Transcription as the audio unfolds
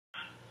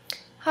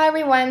Hi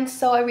everyone,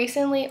 so I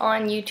recently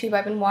on YouTube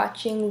I've been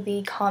watching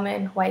the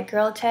common white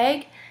girl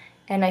tag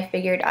and I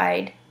figured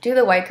I'd do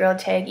the white girl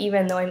tag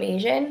even though I'm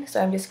Asian,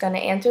 so I'm just going to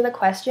answer the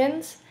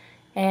questions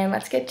and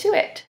let's get to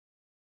it.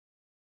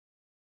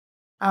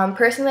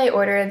 Personally, I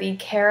order the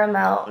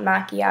caramel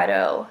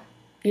macchiato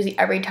usually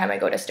every time I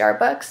go to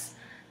Starbucks.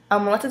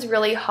 Unless it's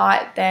really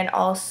hot, then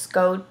I'll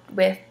go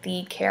with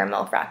the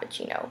caramel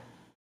frappuccino.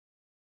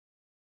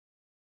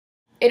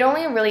 It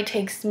only really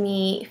takes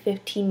me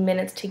 15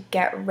 minutes to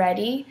get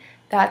ready.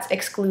 That's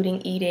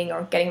excluding eating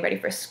or getting ready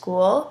for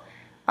school.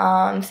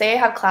 Say I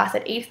have class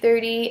at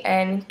 8:30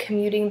 and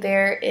commuting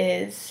there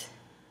is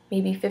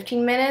maybe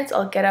 15 minutes.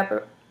 I'll get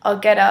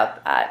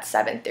up at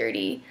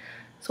 7:30.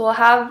 So I'll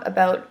have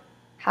about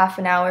half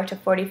an hour to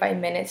 45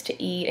 minutes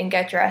to eat and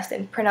get dressed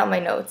and print out my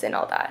notes and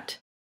all that.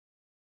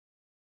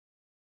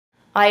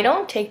 I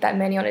don't take that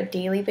many on a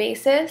daily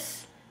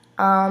basis.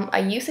 I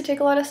used to take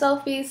a lot of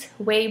selfies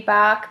way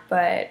back,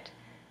 but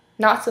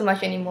not so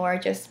much anymore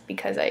just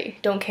because I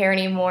don't care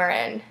anymore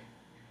and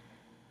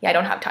yeah, I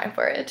don't have time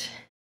for it.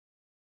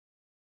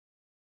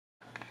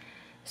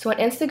 So on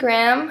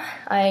Instagram,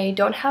 I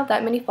don't have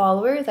that many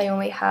followers. I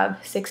only have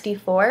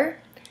 64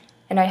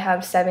 and I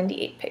have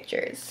 78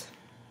 pictures.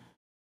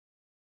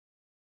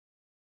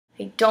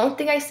 I don't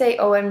think I say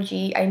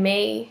OMG. I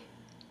may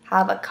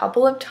have a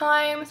couple of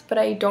times, but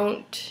I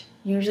don't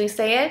usually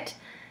say it.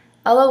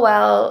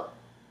 LOL,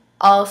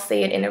 I'll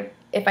say it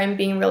if I'm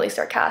being really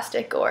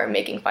sarcastic or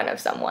making fun of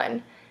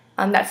someone.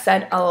 That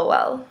said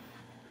LOL.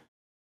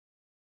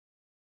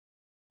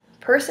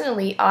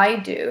 Personally,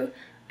 I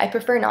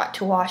prefer not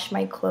to wash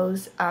my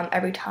clothes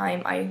every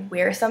time I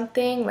wear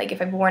something. Like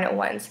if I've worn it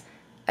once,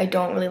 I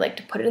don't really like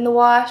to put it in the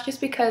wash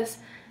just because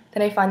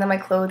then I find that my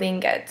clothing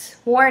gets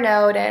worn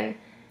out and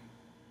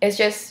it's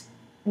just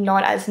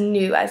not as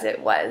new as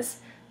it was.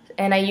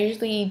 And I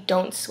usually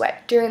don't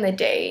sweat during the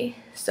day,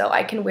 so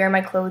I can wear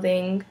my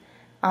clothing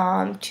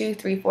 2,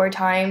 3, 4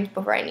 times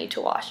before I need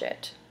to wash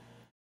it.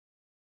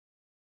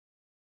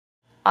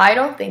 I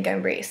don't think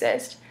I'm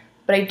racist,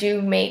 but I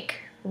do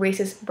make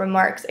racist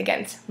remarks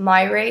against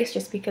my race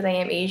just because I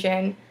am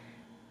Asian.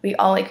 We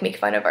all make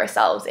fun of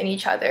ourselves and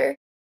each other.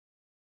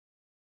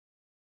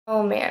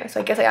 Oh man, so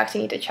I guess I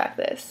actually need to check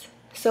this.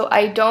 So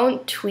I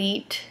don't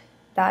tweet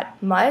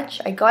that much.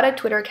 I got a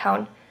Twitter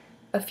account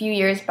a few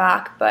years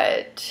back,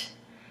 but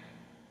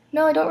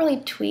no, I don't really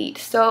tweet.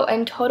 So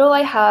in total,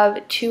 I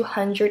have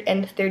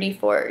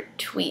 234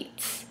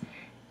 tweets.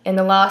 And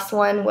the last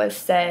one was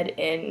said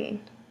in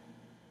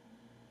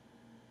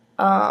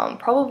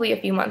probably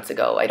a few months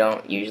ago. I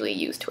don't usually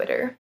use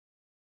Twitter.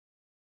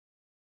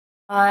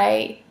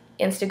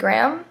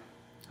 Instagram.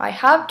 I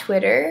have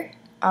Twitter.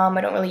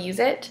 I don't really use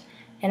it.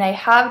 And I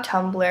have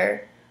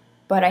Tumblr,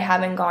 but I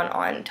haven't gone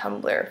on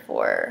Tumblr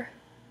for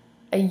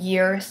a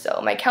year or so.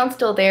 My account's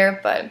still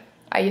there, but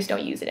I just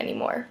don't use it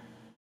anymore.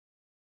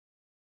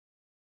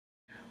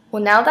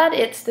 Well, now that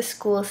it's the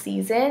school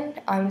season,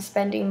 I'm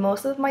spending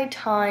most of my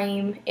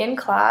time in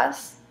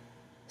class,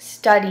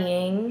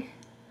 studying,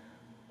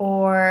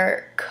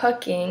 or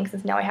cooking,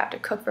 since now I have to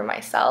cook for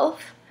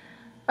myself.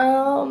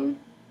 And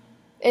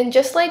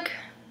just I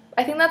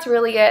think that's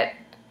really it.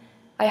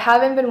 I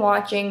haven't been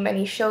watching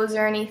many shows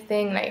or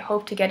anything, and I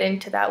hope to get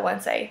into that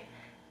once I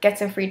get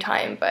some free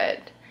time, but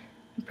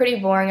I'm pretty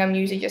boring. I'm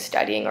usually just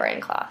studying or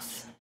in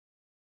class.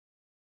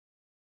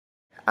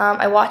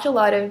 I watch a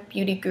lot of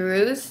beauty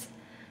gurus.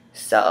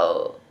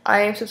 So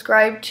I am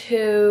subscribed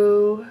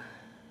to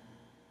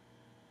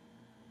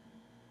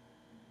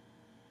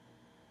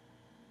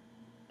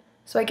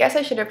I guess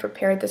I should have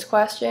prepared this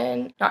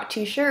question. Not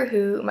too sure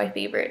who my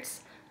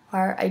favorites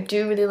are. I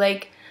do really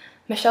like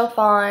Michelle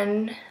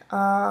Phan,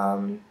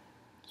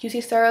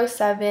 QC Star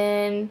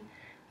 07,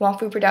 Wong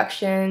Fu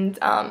Productions.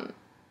 I'm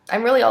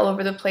really all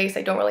over the place.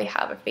 I don't really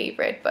have a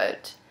favorite,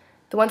 but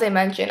the ones I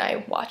mentioned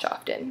I watch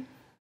often.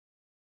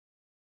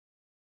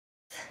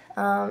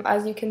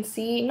 As you can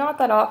see, not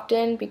that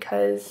often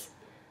because,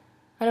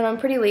 I don't know, I'm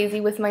pretty lazy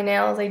with my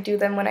nails. I do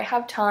them when I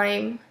have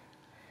time,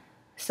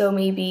 so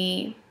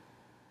maybe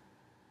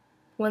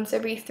once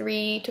every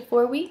 3 to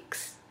 4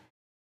 weeks.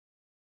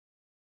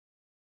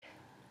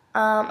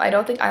 I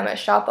don't think I'm a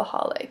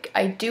shopaholic.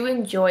 I do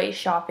enjoy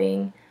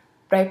shopping,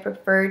 but I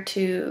prefer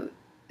to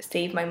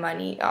save my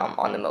money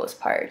on the most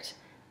part,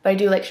 but I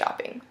do like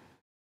shopping.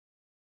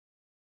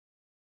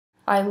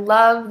 I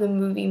love the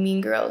movie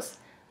Mean Girls.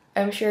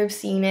 I'm sure I've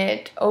seen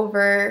it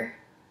over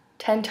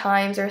 10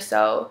 times or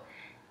so,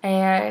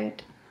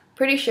 and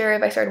pretty sure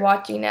if I started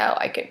watching now,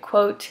 I could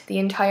quote the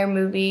entire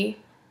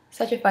movie.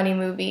 Such a funny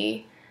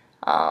movie,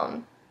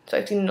 so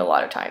I've seen it a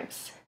lot of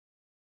times.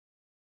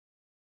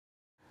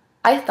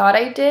 I thought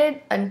I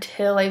did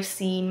until I've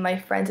seen my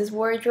friends'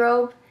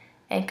 wardrobe,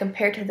 and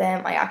compared to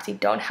them, I actually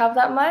don't have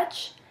that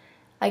much.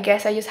 I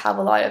guess I just have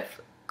a lot of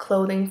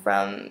clothing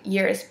from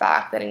years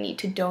back that I need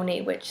to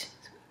donate, which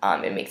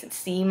it makes it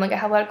seem like I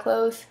have a lot of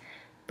clothes,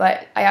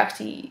 but I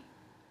actually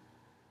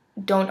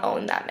don't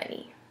own that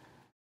many.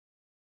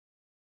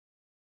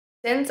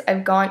 Since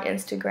I've gone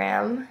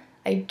Instagram,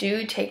 I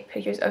do take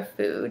pictures of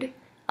food.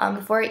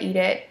 before I eat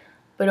it,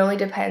 but it only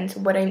depends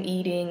what I'm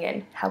eating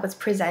and how it's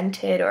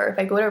presented, or if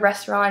I go to a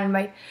restaurant and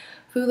my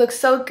food looks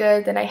so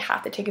good, then I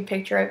have to take a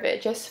picture of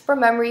it just for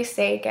memory's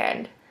sake.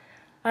 And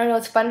I don't know,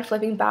 it's fun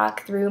flipping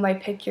back through my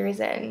pictures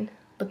and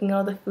looking at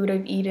all the food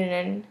I've eaten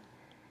and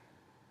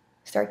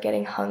start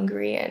getting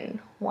hungry and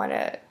want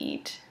to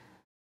eat.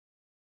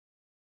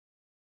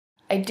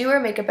 I do wear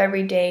makeup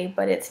every day,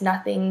 but it's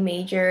nothing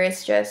major.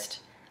 It's just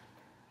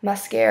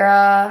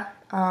mascara,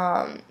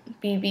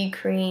 BB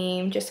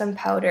cream, just some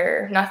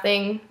powder,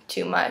 nothing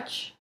too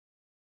much.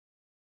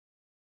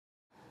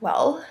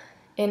 Well,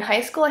 in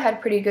high school I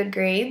had pretty good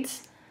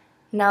grades.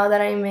 Now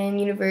that I'm in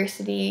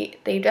university,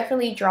 they've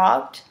definitely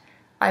dropped.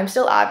 I'm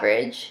still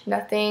average,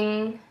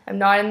 nothing, I'm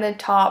not in the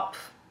top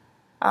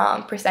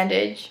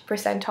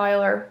percentile,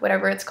 or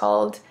whatever it's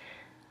called.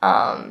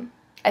 I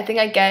think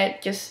I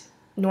get just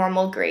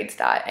normal grades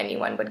that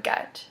anyone would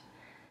get.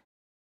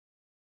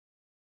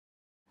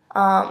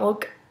 Well,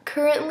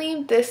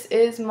 currently this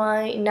is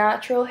my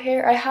natural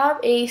hair. I have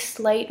a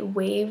slight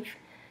wave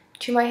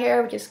to my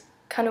hair, which is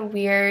kind of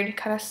weird,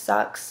 kind of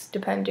sucks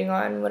depending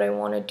on what I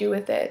want to do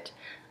with it.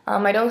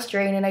 I don't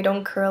straighten it, I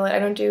don't curl it, I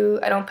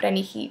don't put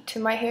any heat to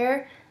my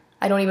hair.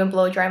 I don't even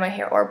blow dry my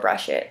hair or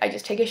brush it. I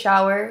just take a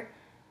shower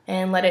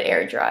and let it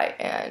air dry,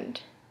 and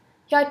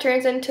yeah, it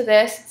turns into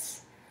this.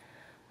 It's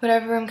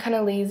whatever, I'm kind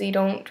of lazy,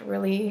 don't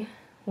really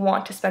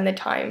want to spend the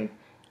time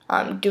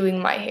doing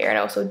my hair, and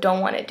I also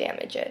don't want to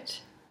damage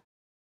it.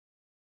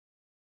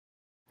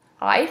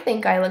 I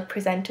think I look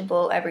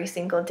presentable every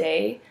single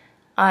day.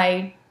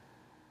 I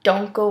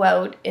don't go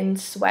out in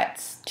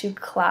sweats to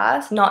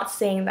class. Not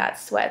saying that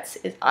sweats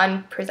is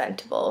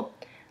unpresentable,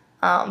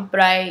 but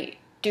I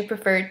do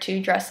prefer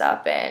to dress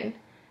up and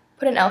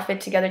put an outfit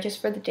together just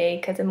for the day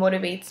because it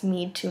motivates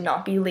me to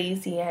not be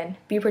lazy and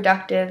be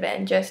productive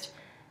and just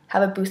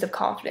have a boost of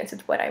confidence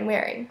with what I'm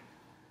wearing.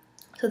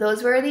 So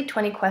those were the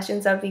 20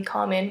 questions of the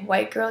common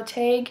white girl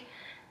tag,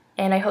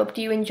 and I hope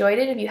you enjoyed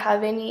it. If you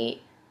have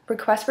any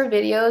requests for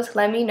videos,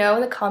 let me know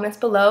in the comments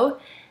below,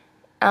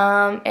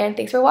 and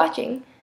thanks for watching.